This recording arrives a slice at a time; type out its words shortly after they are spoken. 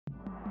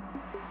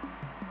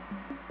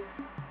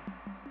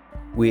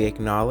We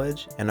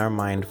acknowledge and are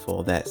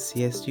mindful that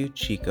CSU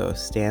Chico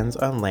stands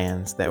on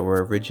lands that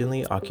were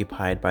originally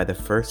occupied by the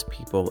first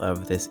people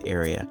of this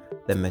area,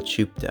 the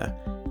Mechoopda,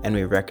 and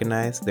we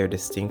recognize their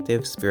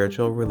distinctive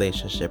spiritual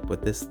relationship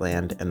with this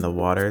land and the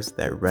waters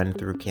that run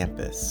through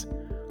campus.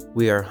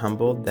 We are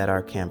humbled that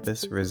our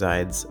campus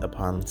resides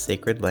upon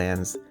sacred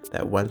lands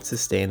that once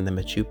sustained the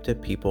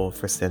Mechoopda people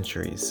for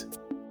centuries.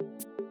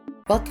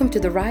 Welcome to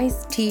the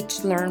Rise,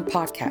 Teach, Learn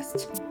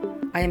podcast.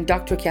 I am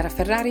Dr. Chiara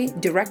Ferrari,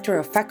 Director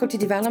of Faculty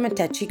Development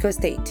at Chico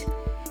State,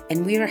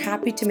 and we are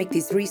happy to make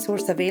this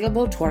resource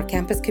available to our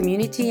campus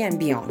community and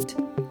beyond.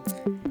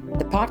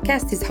 The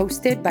podcast is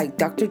hosted by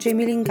Dr.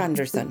 Jamie Lynn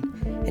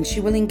Gunderson, and she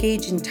will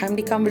engage in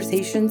timely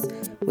conversations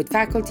with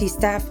faculty,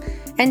 staff,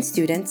 and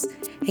students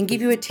and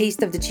give you a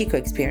taste of the Chico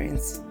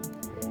experience.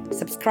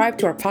 Subscribe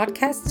to our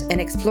podcast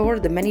and explore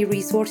the many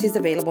resources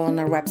available on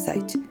our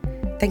website.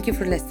 Thank you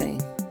for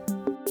listening.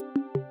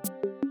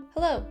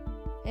 Hello,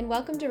 and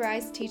welcome to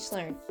Rise, Teach,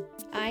 Learn.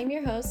 I'm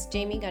your host,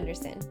 Jamie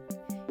Gunderson.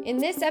 In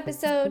this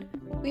episode,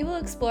 we will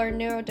explore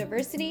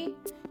neurodiversity,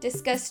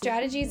 discuss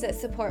strategies that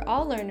support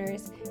all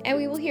learners, and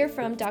we will hear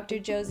from Dr.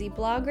 Josie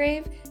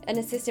Blaugrave, an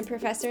assistant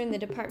professor in the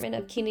Department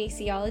of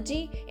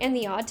Kinesiology and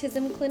the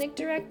Autism Clinic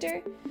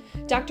Director,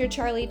 Dr.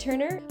 Charlie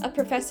Turner, a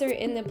professor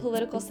in the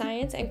Political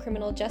Science and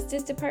Criminal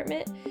Justice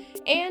Department,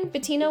 and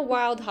Bettina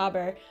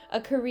Wildhaber,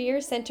 a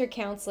career center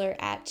counselor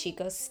at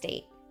Chico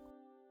State.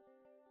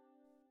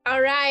 All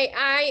right,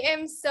 I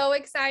am so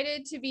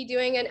excited to be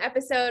doing an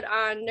episode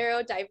on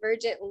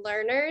neurodivergent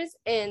learners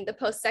in the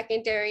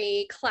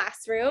post-secondary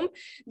classroom.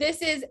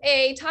 This is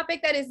a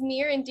topic that is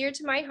near and dear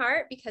to my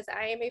heart because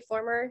I am a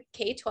former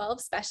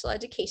K-12 special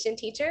education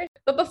teacher.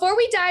 But before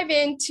we dive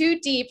in too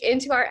deep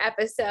into our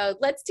episode,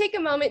 let's take a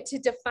moment to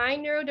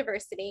define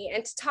neurodiversity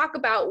and to talk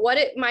about what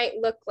it might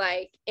look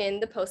like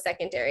in the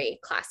post-secondary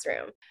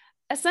classroom.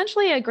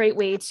 Essentially, a great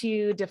way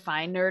to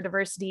define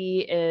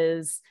neurodiversity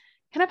is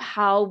kind of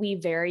how we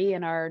vary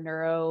in our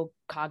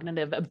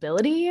neurocognitive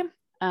ability.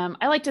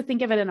 I like to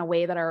think of it in a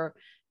way that our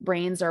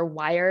brains are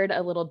wired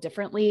a little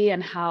differently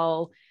and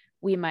how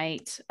we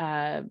might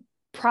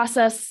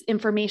process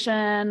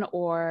information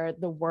or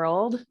the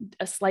world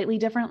slightly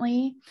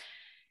differently.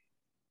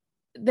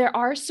 There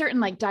are certain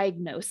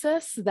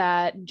diagnoses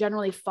that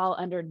generally fall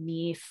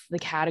underneath the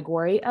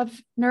category of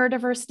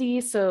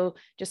neurodiversity. So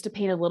just to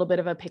paint a little bit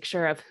of a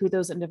picture of who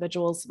those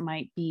individuals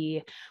might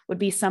be, would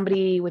be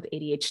somebody with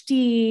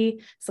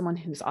ADHD, someone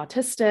who's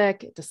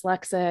autistic,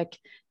 dyslexic,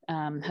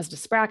 has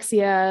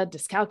dyspraxia,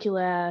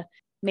 dyscalculia,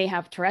 may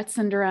have Tourette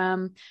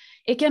syndrome.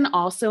 It can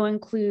also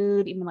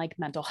include even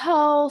mental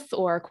health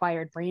or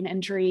acquired brain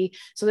injury.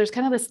 So there's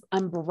kind of this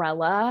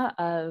umbrella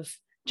of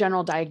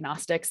general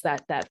diagnostics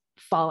that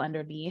fall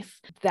underneath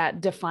that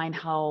define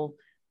how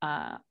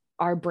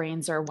our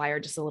brains are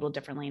wired just a little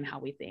differently in how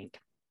we think.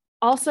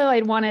 Also,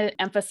 I'd want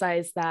to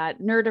emphasize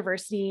that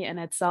neurodiversity in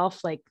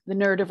itself, the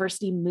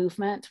neurodiversity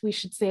movement, we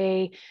should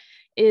say,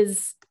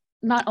 is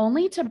not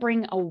only to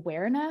bring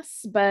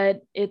awareness,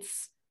 but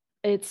it's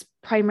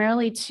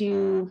primarily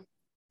to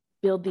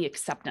build the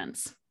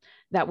acceptance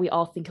that we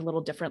all think a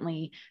little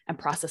differently and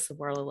process the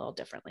world a little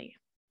differently.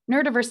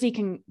 Neurodiversity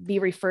can be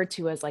referred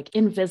to as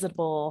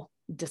invisible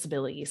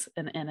disabilities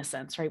in a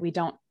sense, right?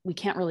 We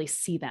can't really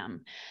see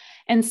them.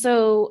 And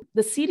so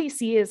the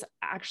CDC is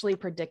actually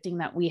predicting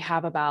that we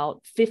have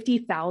about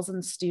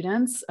 50,000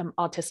 students,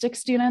 autistic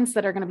students,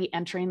 that are going to be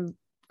entering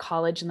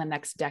college in the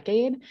next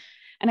decade.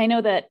 And I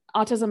know that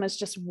autism is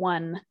just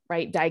one,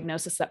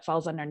 diagnosis that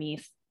falls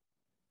underneath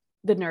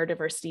the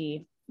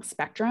neurodiversity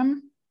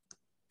spectrum.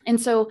 And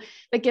so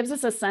that gives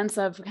us a sense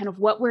of kind of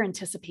what we're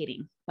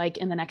anticipating,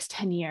 in the next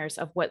 10 years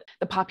of what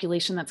the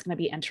population that's going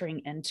to be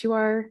entering into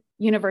our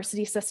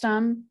university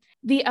system.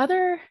 The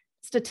other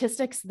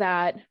statistics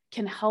that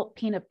can help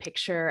paint a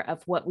picture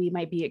of what we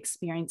might be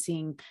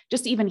experiencing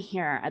just even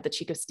here at the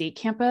Chico State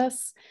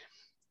campus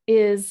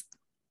is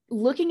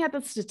looking at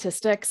the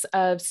statistics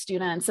of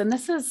students. And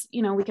this is,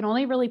 we can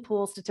only really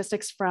pull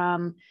statistics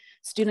from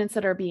students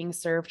that are being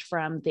served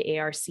from the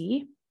ARC,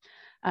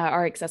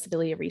 our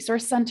Accessibility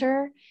Resource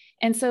Center.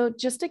 And so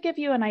just to give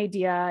you an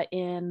idea,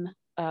 in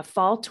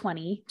fall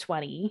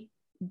 2020,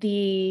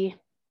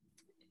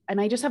 and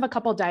I just have a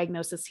couple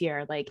diagnoses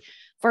here,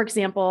 for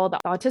example, the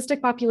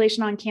autistic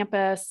population on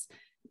campus,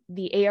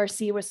 the ARC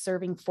was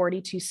serving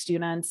 42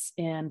 students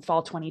in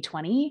fall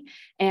 2020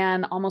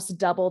 and almost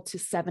doubled to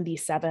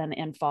 77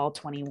 in fall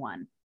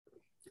 21.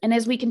 And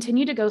as we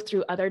continue to go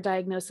through other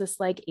diagnoses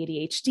like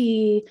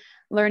ADHD,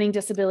 learning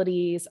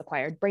disabilities,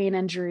 acquired brain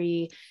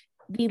injury,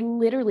 the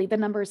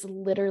numbers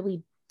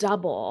literally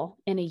double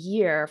in a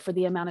year for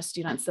the amount of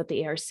students that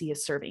the ARC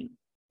is serving.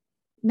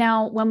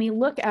 Now, when we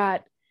look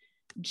at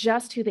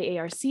just who the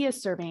ARC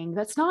is serving,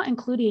 that's not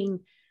including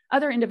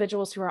other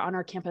individuals who are on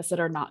our campus that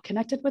are not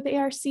connected with the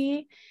ARC.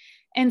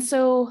 And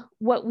so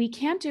what we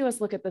can do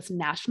is look at this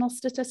national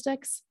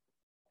statistics.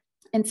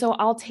 And so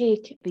I'll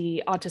take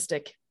the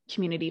autistic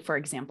community, for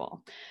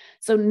example.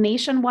 So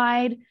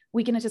nationwide,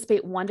 we can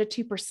anticipate 1%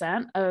 to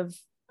 2% of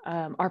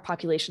our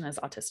population is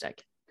autistic.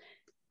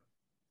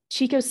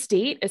 Chico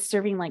State is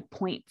serving like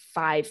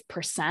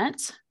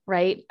 0.5%,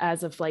 right,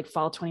 as of like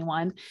fall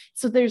 21.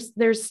 So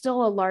there's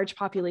still a large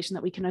population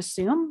that we can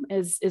assume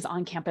is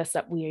on campus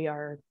that we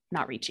are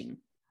not reaching.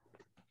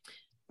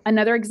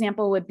 Another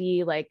example would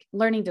be like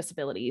learning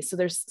disabilities. So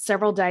there's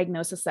several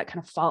diagnoses that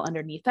kind of fall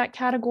underneath that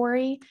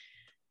category.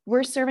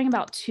 We're serving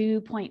about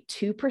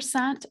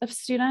 2.2% of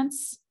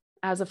students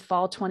as of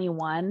fall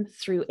 21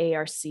 through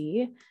ARC.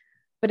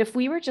 But if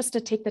we were just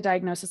to take the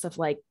diagnosis of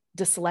like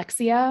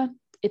dyslexia,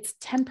 it's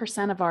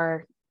 10% of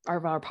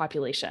our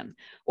population,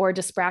 or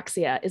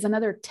dyspraxia is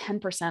another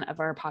 10% of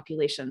our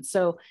population.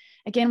 So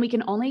again, we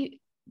can only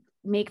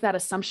make that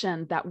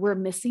assumption that we're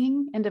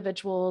missing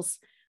individuals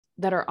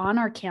that are on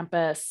our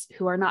campus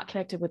who are not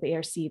connected with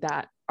ARC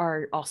that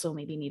are also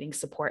maybe needing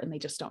support and they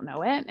just don't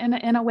know it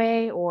in a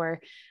way,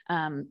 or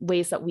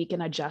ways that we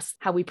can adjust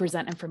how we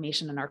present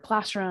information in our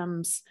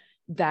classrooms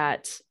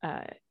that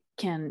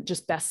can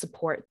just best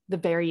support the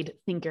varied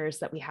thinkers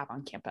that we have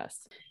on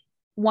campus.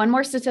 One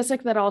more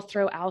statistic that I'll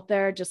throw out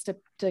there just to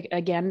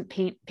again,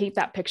 paint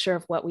that picture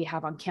of what we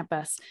have on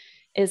campus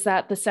is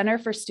that the Center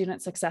for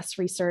Student Success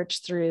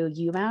Research through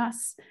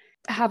UMass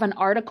have an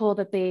article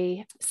that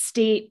they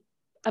state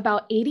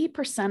about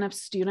 80% of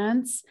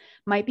students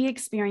might be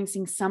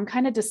experiencing some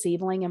kind of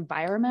disabling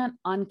environment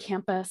on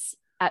campus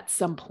at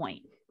some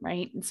point,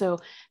 right? And so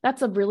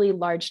that's a really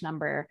large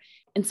number.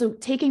 And so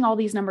taking all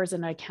these numbers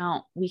into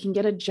account, we can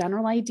get a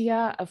general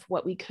idea of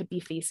what we could be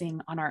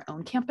facing on our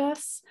own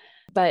campus,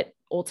 but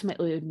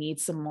ultimately we would need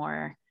some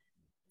more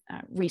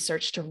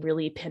research to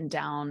really pin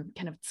down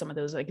kind of some of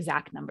those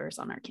exact numbers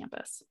on our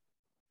campus.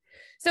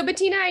 So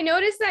Bettina, I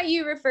noticed that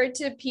you referred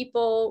to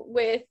people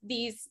with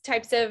these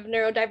types of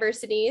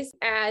neurodiversities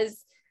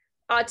as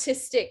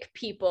autistic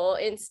people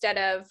instead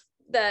of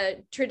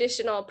the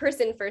traditional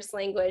person first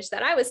language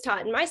that I was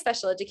taught in my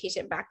special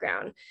education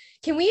background.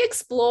 Can we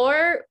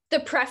explore the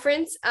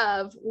preference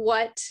of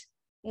what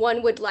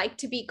one would like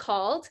to be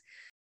called?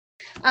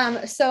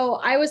 So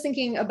I was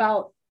thinking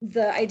about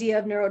the idea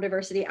of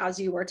neurodiversity as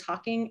you were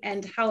talking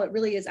and how it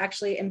really is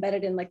actually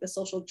embedded in like the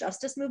social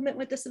justice movement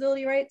with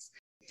disability rights.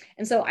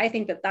 And so I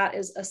think that that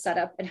is a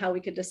setup and how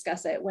we could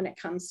discuss it when it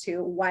comes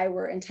to why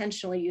we're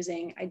intentionally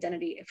using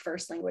identity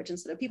first language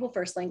instead of people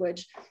first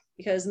language,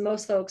 because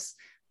most folks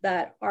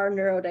that are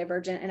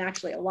neurodivergent, and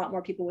actually a lot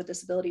more people with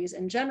disabilities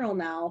in general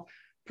now,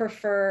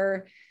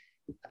 prefer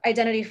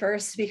identity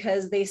first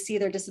because they see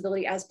their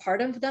disability as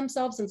part of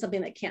themselves and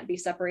something that can't be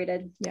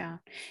separated. Yeah,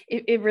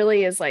 it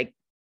really is like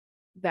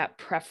that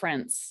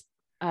preference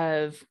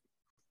of,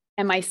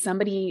 am I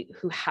somebody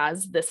who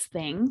has this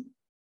thing,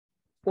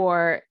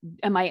 or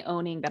am I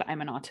owning that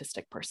I'm an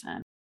autistic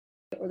person?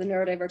 Or the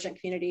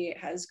neurodivergent community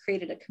has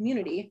created a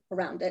community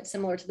around it,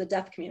 similar to the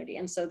deaf community.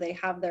 And so they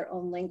have their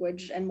own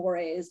language and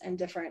mores and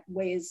different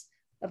ways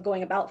of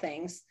going about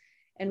things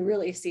and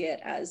really see it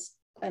as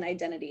an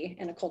identity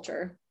and a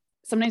culture.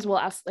 Sometimes we'll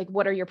ask, like,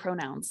 what are your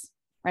pronouns,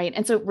 right?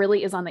 And so it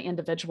really is on the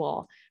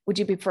individual. Would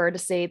you prefer to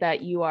say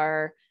that you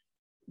are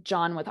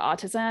John with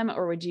autism,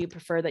 or would you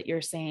prefer that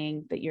you're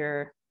saying that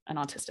you're an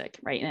autistic,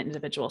 right, an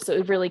individual? So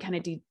it really kind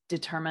of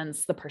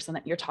determines the person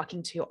that you're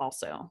talking to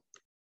also.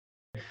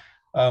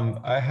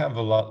 I have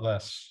a lot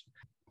less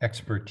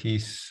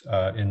expertise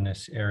in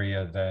this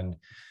area than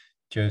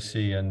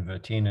Josie and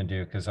Bettina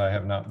do, because I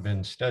have not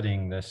been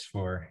studying this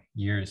for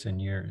years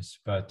and years.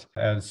 But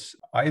as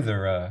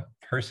either a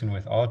person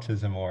with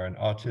autism or an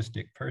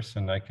autistic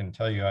person, I can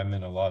tell you I'm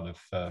in a lot of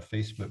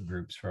Facebook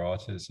groups for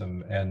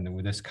autism,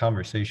 and this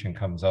conversation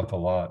comes up a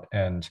lot.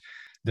 And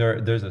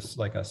there's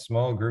a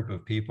small group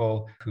of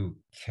people who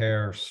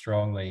care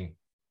strongly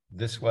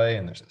this way,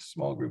 and there's a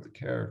small group that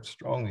care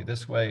strongly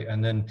this way,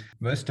 and then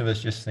most of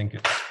us just think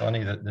it's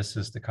funny that this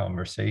is the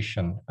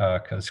conversation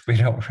because we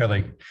don't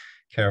really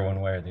care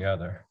one way or the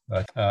other.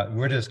 But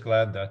we're just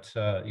glad that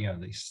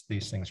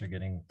these things are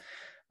getting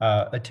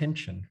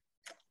attention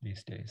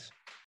these days.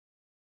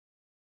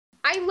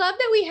 I love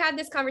that we had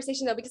this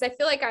conversation though, because I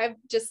feel like I've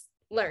just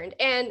learned,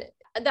 and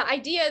the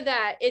idea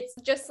that it's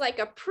just like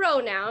a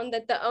pronoun,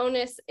 that the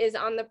onus is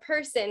on the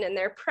person and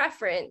their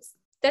preference,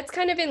 that's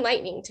kind of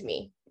enlightening to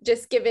me,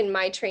 just given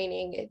my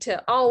training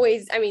to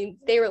always, I mean,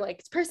 they were like,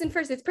 it's person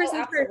first, it's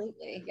person first.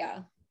 Absolutely, yeah.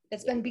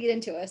 It's been beat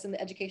into us in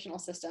the educational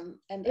system.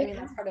 And I mean,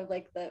 that's part of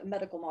like the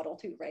medical model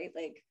too, right?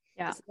 Like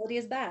disability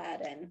is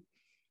bad and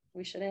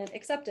we shouldn't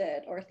accept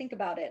it or think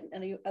about it in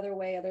any other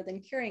way other than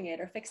curing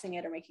it or fixing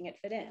it or making it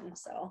fit in,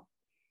 so.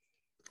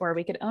 Or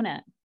we could own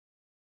it.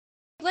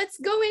 Let's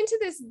go into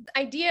this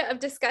idea of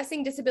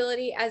discussing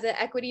disability as an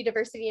equity,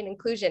 diversity, and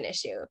inclusion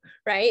issue,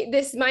 right?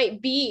 This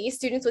might be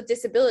students with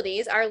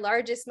disabilities, our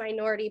largest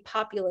minority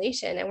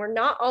population, and we're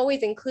not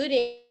always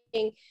including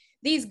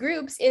these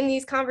groups in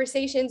these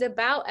conversations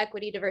about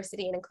equity,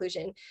 diversity, and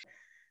inclusion.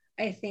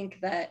 I think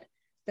that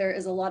there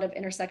is a lot of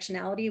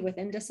intersectionality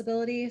within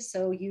disability.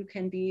 So you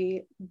can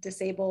be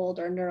disabled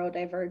or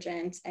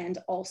neurodivergent and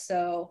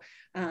also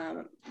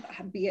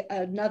be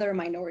another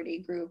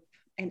minority group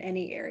in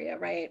any area,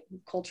 right?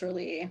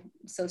 Culturally,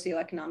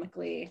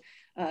 socioeconomically,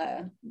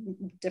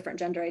 different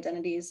gender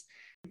identities.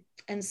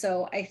 And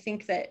so I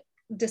think that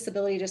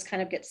disability just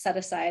kind of gets set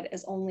aside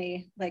as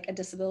only like a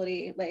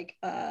disability, like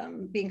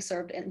being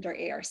served under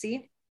ARC.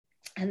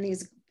 And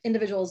these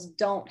individuals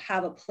don't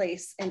have a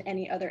place in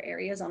any other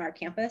areas on our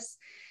campus.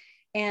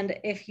 And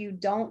if you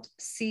don't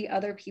see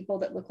other people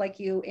that look like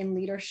you in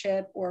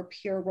leadership or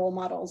peer role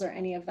models or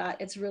any of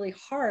that, it's really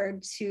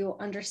hard to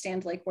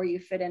understand like where you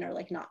fit in or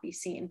like not be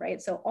seen,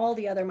 right? So all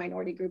the other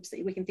minority groups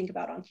that we can think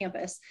about on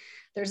campus,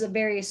 there's a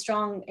very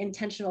strong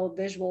intentional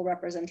visual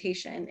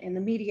representation in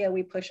the media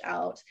we push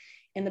out,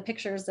 in the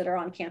pictures that are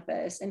on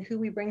campus and who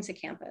we bring to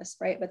campus,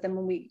 right? But then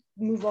when we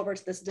move over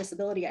to this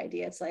disability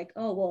idea, it's like,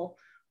 oh, well,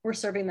 we're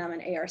serving them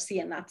an ARC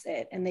and that's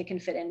it. And they can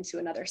fit into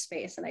another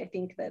space. And I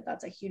think that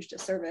that's a huge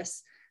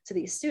disservice to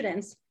these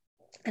students.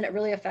 And it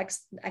really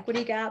affects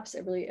equity gaps.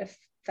 It really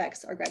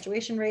affects our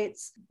graduation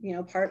rates. You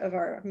know, part of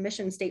our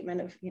mission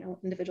statement of, you know,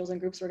 individuals and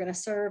groups we're going to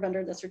serve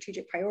under the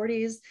strategic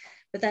priorities.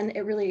 But then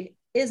it really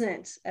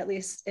isn't, at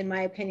least in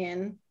my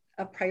opinion,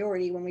 a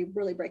priority when we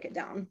really break it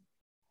down.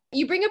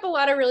 You bring up a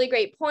lot of really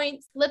great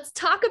points. Let's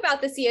talk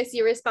about the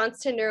CSU response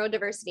to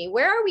neurodiversity.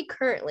 Where are we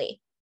currently?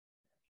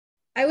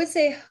 I would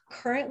say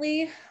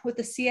currently with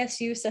the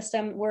CSU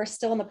system, we're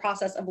still in the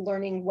process of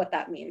learning what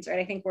that means, right?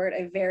 I think we're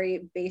at a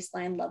very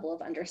baseline level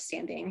of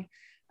understanding.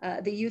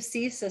 The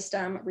UC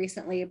system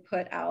recently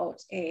put out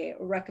a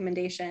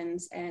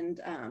recommendations and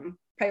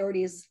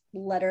priorities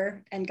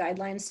letter and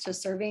guidelines to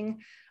serving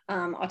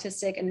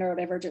autistic and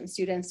neurodivergent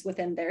students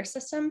within their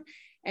system.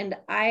 And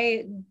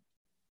I,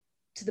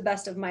 to the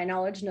best of my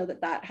knowledge, know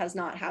that that has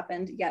not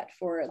happened yet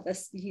for the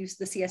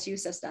CSU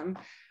system.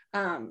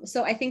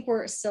 So I think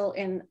we're still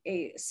in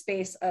a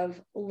space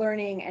of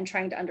learning and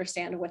trying to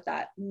understand what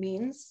that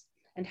means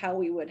and how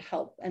we would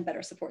help and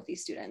better support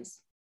these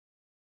students.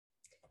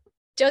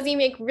 Josie, you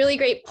make really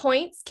great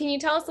points. Can you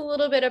tell us a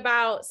little bit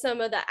about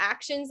some of the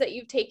actions that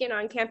you've taken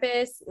on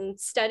campus in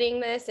studying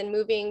this and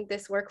moving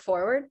this work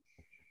forward?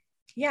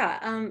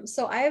 Yeah,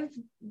 so I've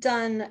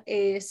done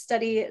a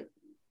study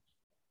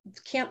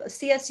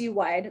CSU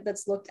wide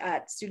that's looked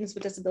at students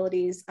with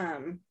disabilities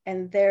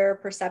and their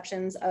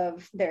perceptions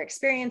of their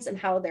experience and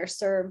how they're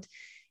served.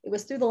 It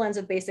was through the lens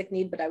of basic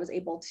need, but I was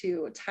able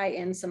to tie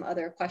in some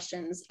other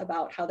questions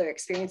about how they're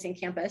experiencing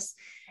campus.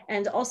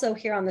 And also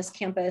here on this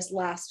campus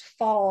last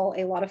fall,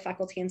 a lot of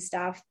faculty and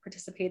staff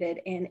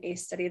participated in a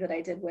study that I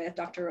did with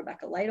Dr.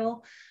 Rebecca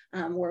Lytle,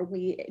 where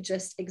we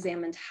just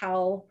examined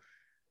how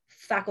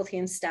faculty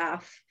and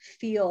staff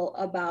feel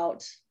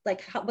about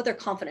like what their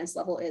confidence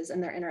level is in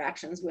their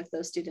interactions with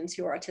those students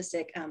who are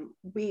autistic.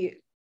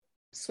 We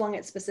swung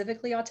it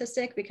specifically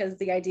autistic because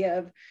the idea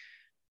of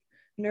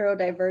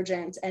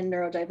neurodivergent and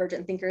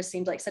neurodivergent thinkers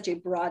seemed like such a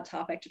broad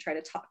topic to try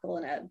to tackle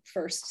in a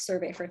first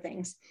survey for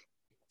things.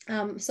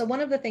 So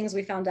one of the things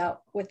we found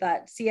out with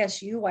that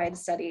CSU wide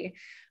study,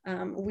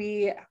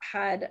 we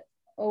had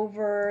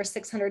over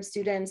 600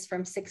 students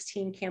from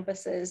 16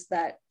 campuses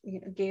that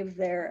gave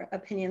their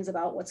opinions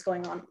about what's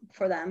going on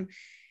for them.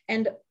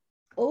 And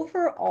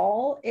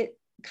overall, it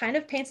kind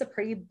of paints a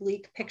pretty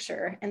bleak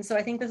picture. And so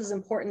I think this is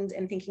important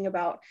in thinking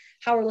about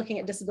how we're looking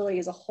at disability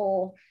as a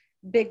whole,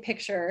 big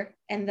picture,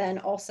 and then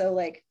also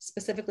like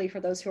specifically for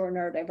those who are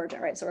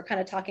neurodivergent, right? So we're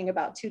kind of talking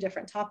about two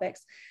different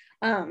topics.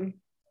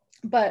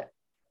 But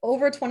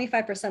over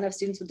 25% of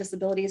students with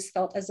disabilities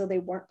felt as though they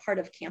weren't part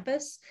of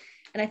campus.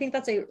 And I think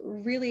that's a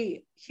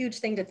really huge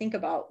thing to think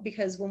about,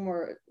 because when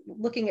we're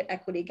looking at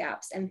equity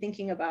gaps and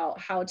thinking about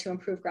how to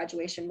improve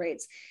graduation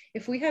rates,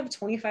 if we have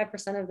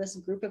 25% of this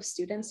group of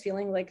students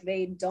feeling like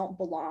they don't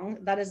belong,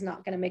 that is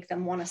not going to make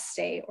them want to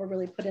stay or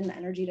really put in the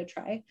energy to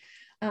try.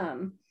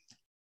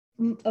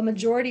 A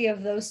majority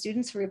of those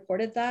students who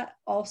reported that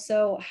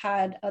also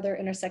had other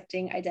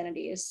intersecting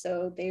identities.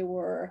 So they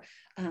were,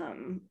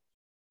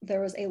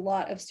 there was a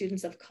lot of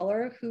students of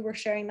color who were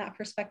sharing that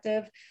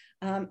perspective.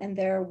 And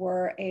there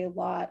were a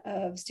lot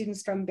of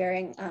students from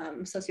varying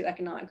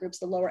socioeconomic groups.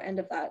 The lower end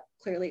of that,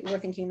 clearly, we're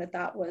thinking that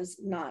that was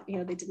not,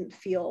 they didn't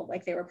feel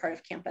like they were part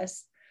of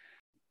campus.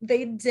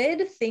 They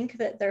did think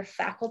that their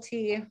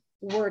faculty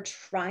were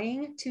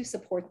trying to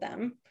support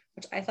them,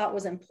 which I thought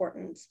was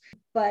important,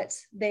 but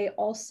they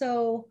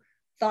also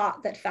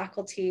thought that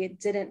faculty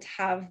didn't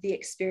have the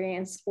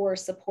experience or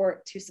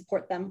support to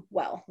support them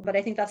well. But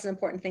I think that's an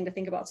important thing to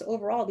think about. So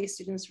overall, these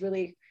students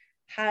really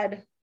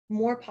had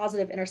more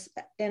positive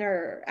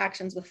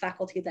interactions with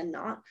faculty than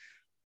not,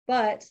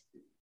 but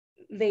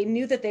they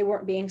knew that they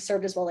weren't being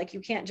served as well. Like,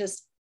 you can't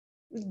just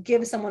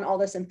give someone all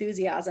this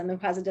enthusiasm who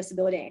has a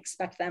disability and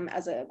expect them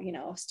as a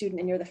student,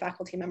 and you're the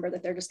faculty member,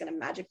 that they're just going to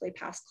magically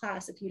pass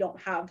class if you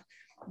don't have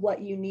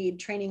what you need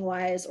training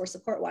wise or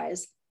support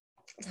wise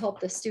to help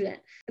the student.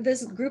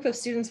 This group of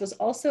students was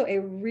also a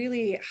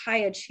really high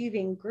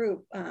achieving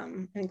group.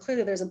 And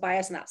clearly there's a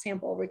bias in that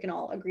sample. We can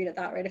all agree to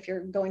that, right? If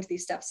you're going to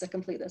these steps to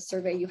complete this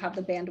survey, you have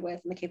the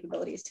bandwidth and the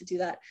capabilities to do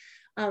that.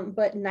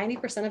 but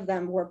 90% of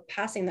them were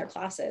passing their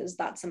classes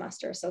that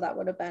semester. So that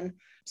would have been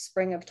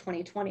spring of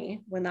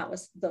 2020 when that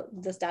was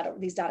these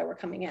data were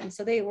coming in.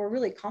 So they were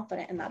really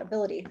confident in that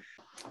ability.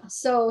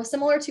 So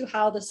similar to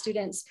how the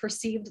students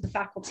perceived the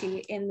faculty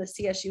in the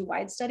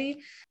CSU-wide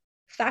study,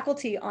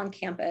 faculty on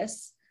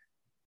campus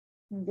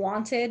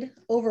wanted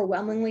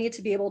overwhelmingly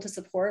to be able to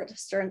support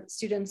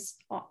students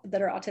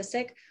that are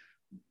autistic,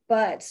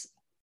 but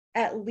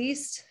at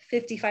least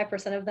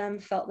 55% of them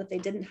felt that they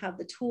didn't have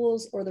the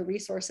tools or the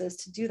resources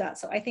to do that.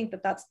 So I think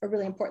that that's a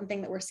really important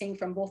thing that we're seeing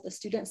from both the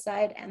student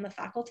side and the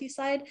faculty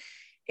side,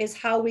 is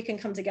how we can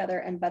come together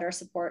and better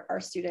support our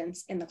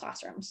students in the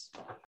classrooms.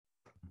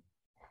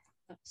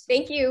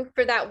 Thank you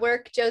for that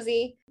work,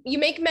 Josie. You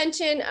make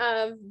mention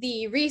of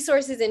the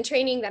resources and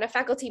training that a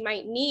faculty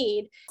might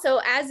need. So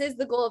as is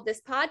the goal of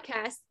this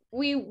podcast,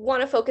 we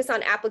want to focus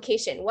on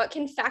application. What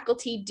can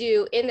faculty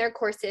do in their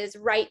courses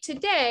right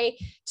today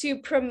to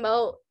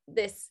promote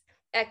this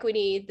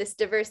equity, this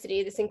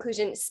diversity, this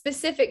inclusion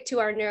specific to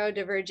our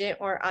neurodivergent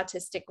or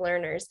autistic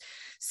learners?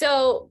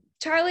 So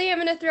Charlie, I'm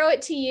going to throw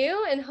it to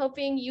you and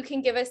hoping you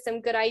can give us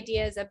some good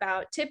ideas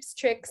about tips,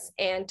 tricks,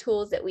 and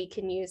tools that we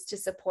can use to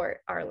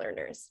support our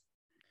learners.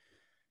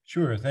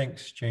 Sure,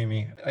 thanks,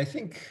 Jamie. I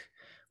think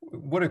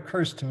what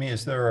occurs to me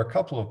is there are a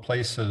couple of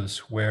places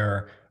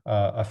where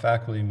a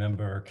faculty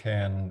member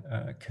can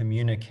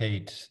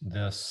communicate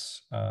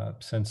this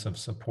sense of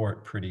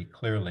support pretty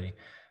clearly.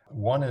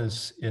 One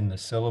is in the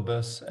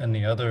syllabus, and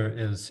the other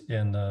is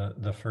in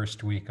the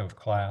first week of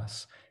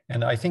class.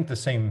 And I think the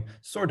same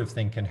sort of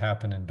thing can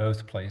happen in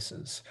both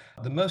places.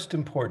 The most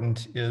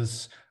important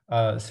is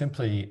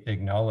simply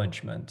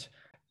acknowledgement.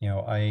 You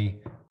know, I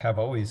have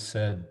always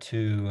said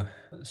to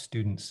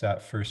students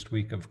that first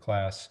week of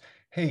class,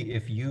 hey,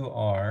 if you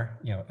are,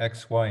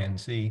 X, Y, and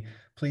Z,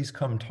 please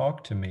come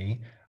talk to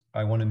me.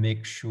 I want to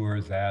make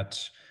sure that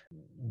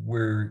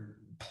we're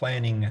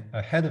planning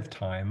ahead of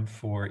time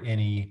for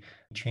any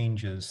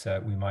changes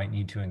that we might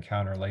need to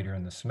encounter later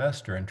in the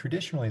semester. And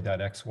traditionally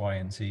that X, Y,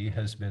 and Z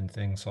has been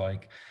things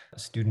like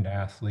student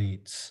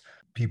athletes,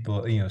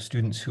 people,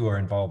 students who are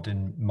involved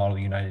in Model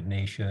United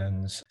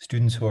Nations,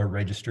 students who are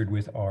registered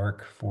with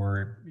ARC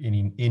for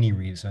any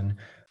reason.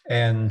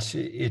 And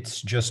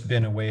it's just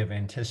been a way of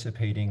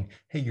anticipating,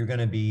 hey, you're going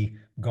to be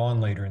gone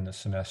later in the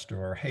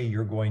semester, or hey,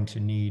 you're going to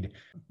need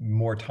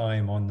more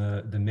time on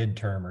the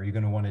midterm, or you're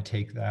going to want to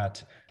take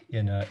that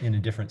in a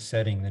different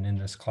setting than in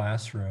this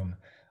classroom.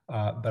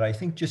 But I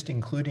think just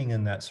including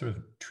in that sort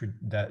of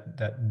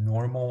that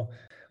normal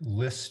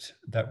list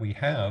that we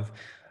have,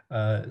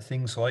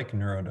 things like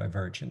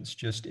neurodivergence,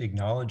 just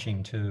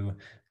acknowledging to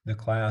the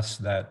class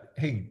that,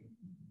 hey,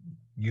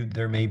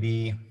 there may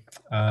be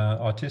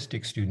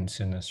autistic students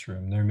in this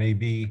room. There may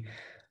be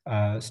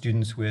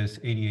students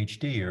with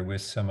ADHD or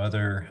with some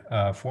other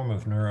form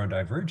of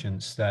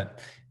neurodivergence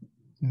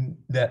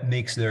that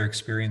makes their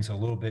experience a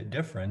little bit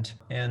different.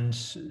 And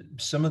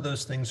some of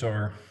those things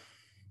are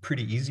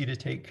pretty easy to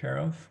take care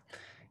of.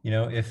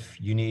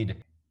 If you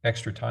need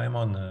extra time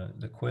on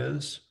the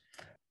quiz,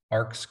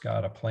 ARC's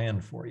got a plan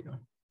for you,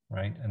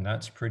 right? And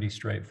that's pretty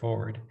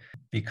straightforward.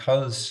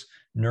 Because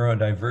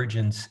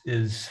neurodivergence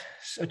is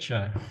such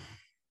a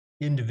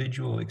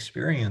individual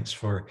experience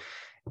for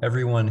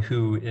everyone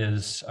who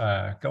is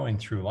going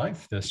through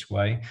life this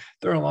way,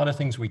 there are a lot of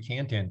things we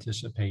can't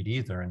anticipate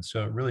either. And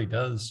so it really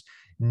does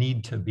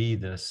need to be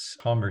this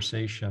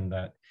conversation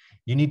that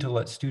you need to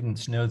let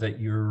students know that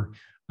you're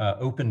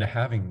open to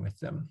having with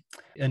them.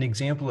 An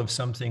example of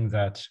something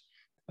that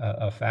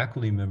a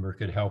faculty member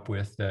could help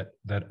with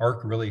that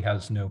ARC really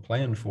has no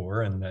plan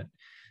for and that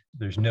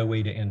there's no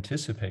way to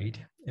anticipate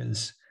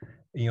is,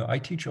 I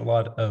teach a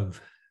lot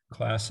of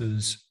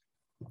classes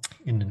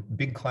in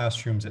big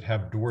classrooms that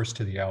have doors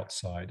to the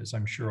outside, as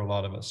I'm sure a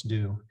lot of us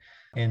do.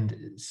 And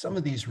some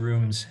of these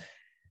rooms,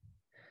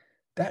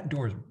 that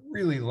door is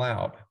really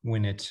loud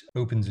when it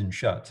opens and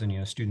shuts,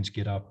 and students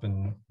get up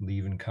and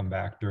leave and come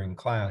back during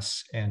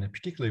class. And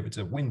particularly if it's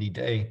a windy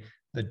day,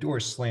 the door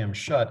slams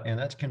shut, and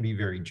that can be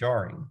very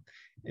jarring.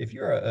 If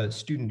you're a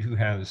student who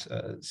has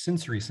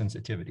sensory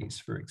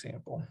sensitivities, for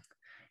example,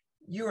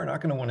 you are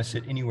not going to want to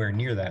sit anywhere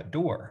near that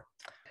door.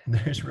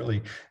 There's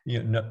really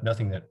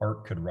nothing that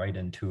ARC could write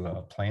into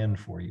a plan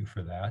for you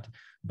for that.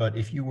 But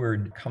if you were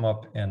to come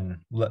up and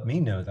let me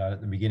know that at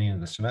the beginning of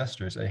the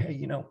semester, say,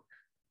 hey,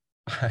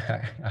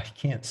 I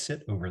can't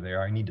sit over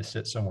there, I need to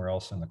sit somewhere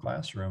else in the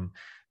classroom,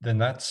 then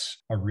that's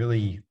a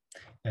really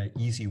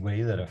easy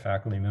way that a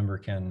faculty member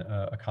can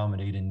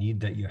accommodate a need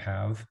that you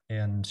have.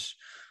 And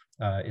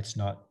it's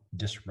not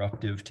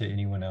disruptive to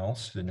anyone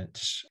else, and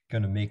it's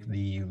going to make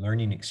the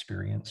learning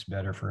experience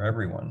better for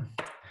everyone.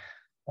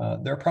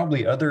 There are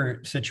probably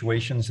other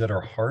situations that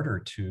are harder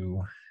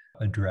to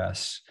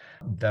address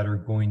that are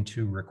going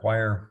to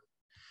require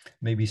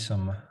maybe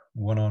some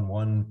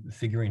one-on-one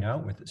figuring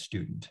out with the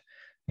student.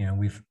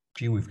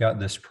 We've got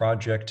this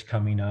project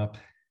coming up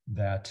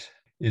that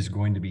is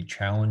going to be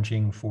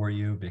challenging for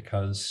you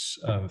because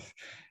of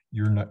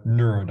your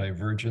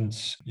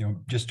neurodivergence.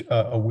 Just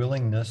a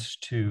willingness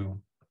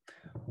to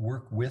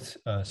work with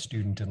a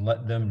student and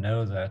let them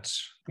know that,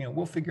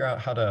 we'll figure out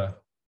how to,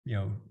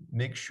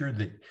 make sure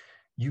that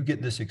you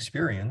get this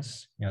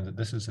experience, that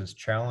this is as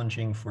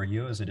challenging for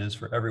you as it is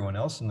for everyone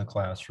else in the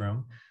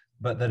classroom,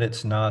 but that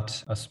it's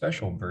not a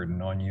special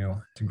burden on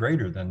you. It's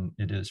greater than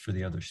it is for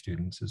the other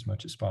students as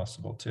much as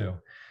possible too.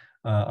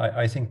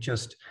 I think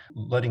just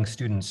letting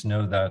students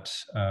know that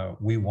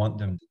we want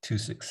them to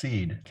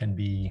succeed can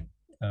be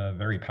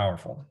very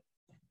powerful.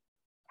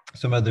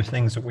 Some other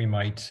things that we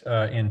might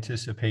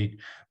anticipate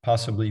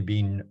possibly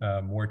being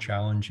more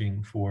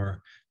challenging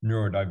for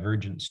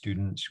neurodivergent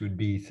students would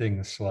be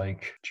things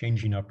like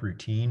changing up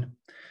routine.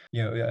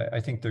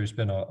 I think there's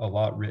been a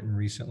lot written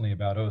recently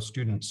about,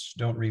 students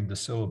don't read the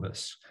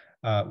syllabus.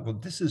 Well,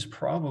 this is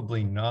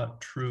probably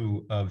not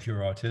true of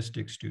your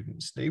autistic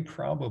students. They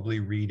probably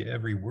read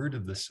every word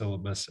of the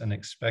syllabus and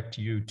expect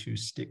you to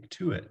stick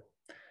to it.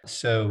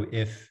 So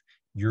if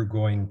you're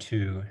going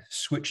to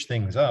switch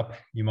things up,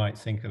 you might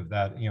think of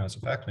that, as a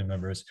faculty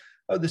member as,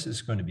 this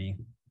is going to be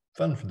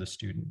fun for the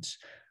students.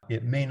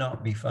 It may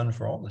not be fun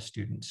for all the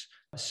students.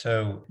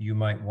 So you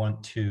might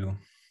want to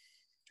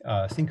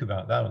think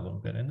about that a little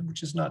bit. And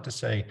which is not to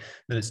say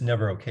that it's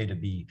never okay to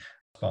be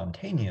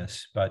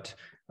spontaneous, but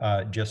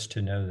just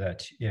to know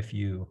that if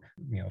you,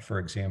 for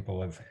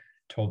example, have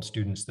told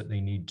students that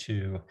they need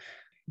to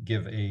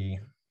give a,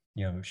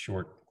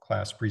 short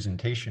class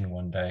presentation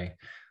one day,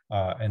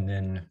 and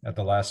then at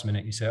the last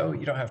minute you say,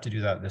 you don't have to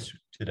do that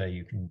today,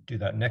 you can do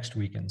that next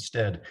week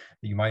instead,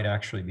 you might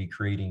actually be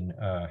creating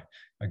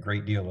a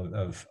great deal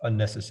of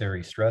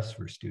unnecessary stress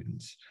for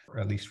students, or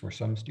at least for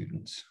some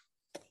students.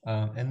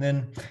 And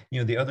then,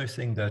 the other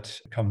thing that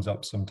comes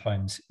up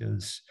sometimes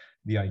is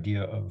the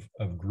idea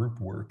of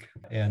group work.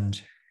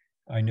 And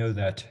I know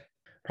that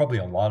probably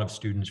a lot of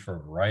students, for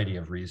a variety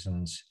of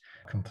reasons,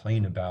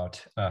 complain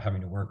about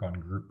having to work on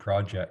group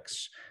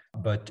projects,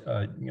 but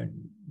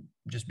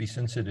just be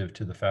sensitive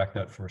to the fact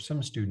that for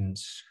some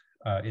students,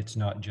 it's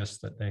not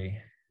just that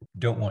they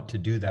don't want to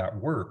do that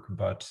work,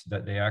 but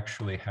that they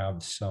actually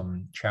have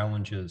some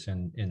challenges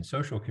in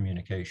social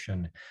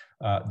communication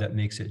that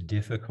makes it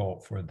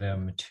difficult for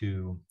them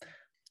to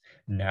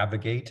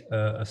navigate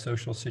a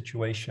social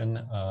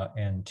situation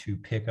and to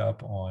pick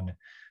up on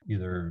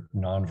either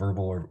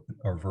nonverbal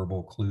or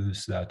verbal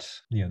clues that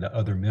that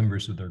other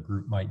members of their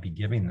group might be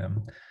giving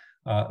them.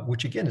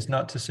 Which again is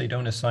not to say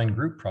don't assign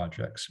group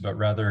projects, but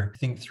rather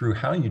think through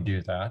how you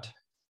do that.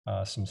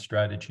 Some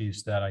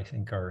strategies that I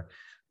think are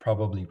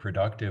probably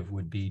productive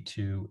would be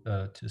to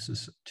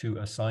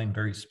assign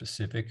very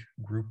specific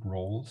group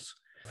roles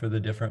for the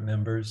different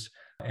members,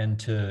 and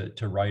to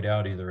write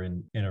out either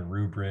in a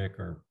rubric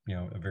or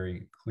a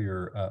very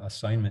clear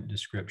assignment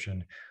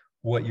description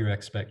what your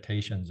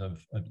expectations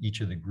of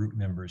each of the group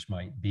members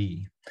might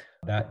be.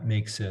 That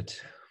makes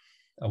it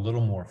a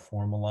little more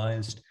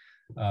formalized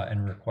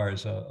and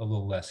requires a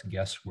little less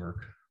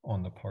guesswork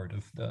on the part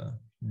of the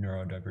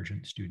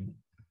neurodivergent student.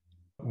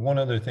 One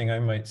other thing I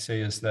might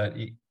say is that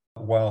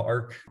while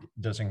ARC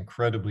does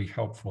incredibly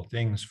helpful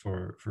things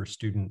for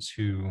students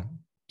who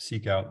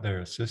seek out their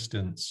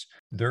assistance,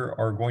 there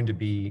are going to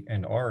be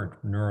and are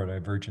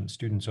neurodivergent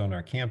students on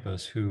our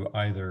campus who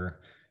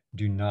either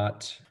do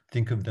not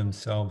think of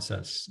themselves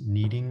as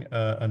needing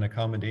an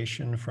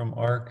accommodation from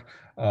ARC,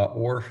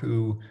 or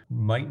who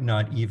might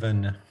not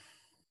even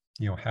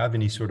have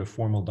any sort of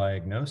formal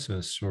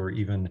diagnosis or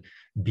even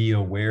be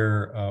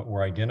aware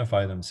or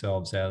identify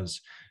themselves as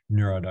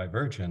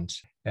neurodivergent.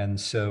 And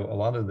so a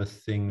lot of the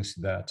things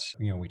that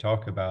we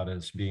talk about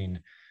as being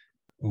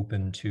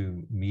open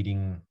to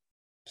meeting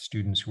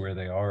students where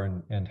they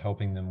are and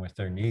helping them with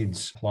their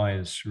needs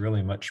applies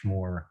really much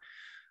more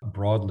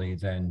broadly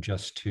than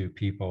just to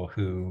people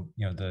who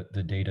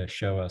the data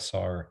show us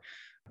are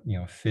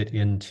fit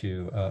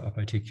into a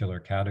particular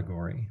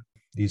category.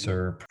 These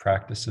are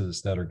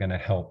practices that are going to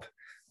help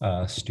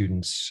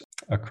students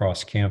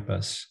across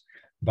campus.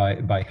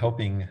 By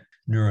helping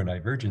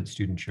neurodivergent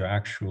students, you're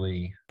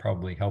actually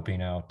probably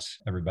helping out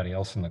everybody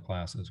else in the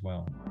class as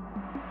well.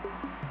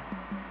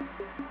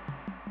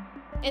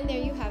 And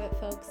there you have it,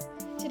 folks.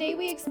 Today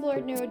we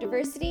explored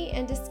neurodiversity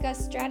and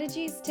discussed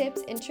strategies,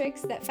 tips, and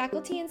tricks that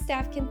faculty and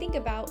staff can think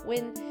about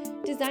when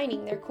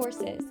designing their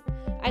courses.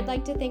 I'd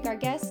like to thank our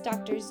guests,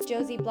 Drs.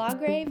 Josie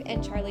Blaugrave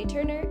and Charlie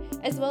Turner,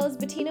 as well as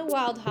Bettina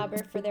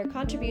Wildhaber for their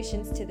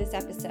contributions to this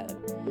episode.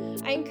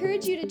 I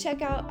encourage you to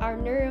check out our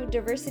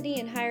Neurodiversity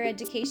in Higher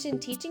Education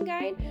teaching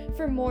guide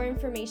for more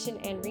information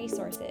and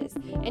resources.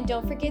 And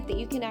don't forget that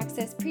you can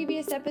access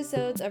previous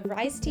episodes of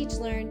Rise, Teach,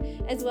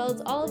 Learn, as well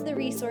as all of the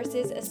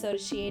resources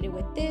associated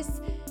with this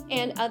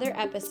and other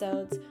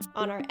episodes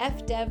on our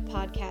FDev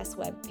podcast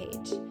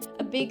webpage.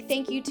 A big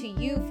thank you to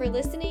you for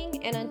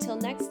listening, and until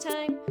next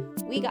time,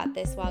 we got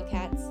this,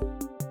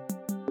 Wildcats.